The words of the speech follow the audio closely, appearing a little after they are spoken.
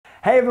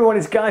Hey everyone,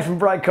 it's Guy from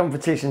Bright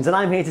Competitions and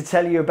I'm here to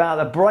tell you about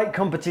the Bright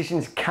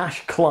Competitions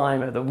Cash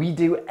Climber that we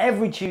do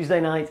every Tuesday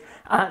night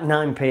at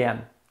 9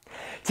 p.m.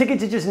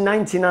 Tickets are just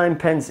 99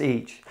 pence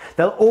each.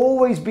 There'll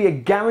always be a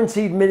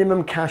guaranteed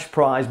minimum cash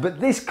prize,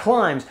 but this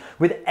climbs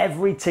with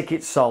every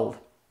ticket sold.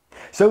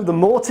 So the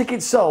more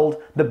tickets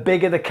sold, the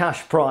bigger the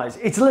cash prize.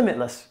 It's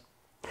limitless.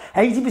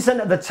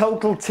 80% of the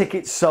total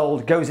tickets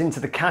sold goes into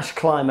the Cash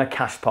Climber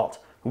cash pot.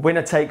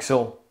 Winner takes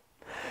all.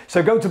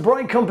 So go to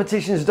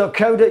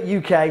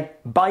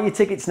brightcompetitions.co.uk, buy your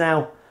tickets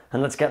now,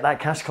 and let's get that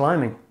cash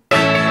climbing.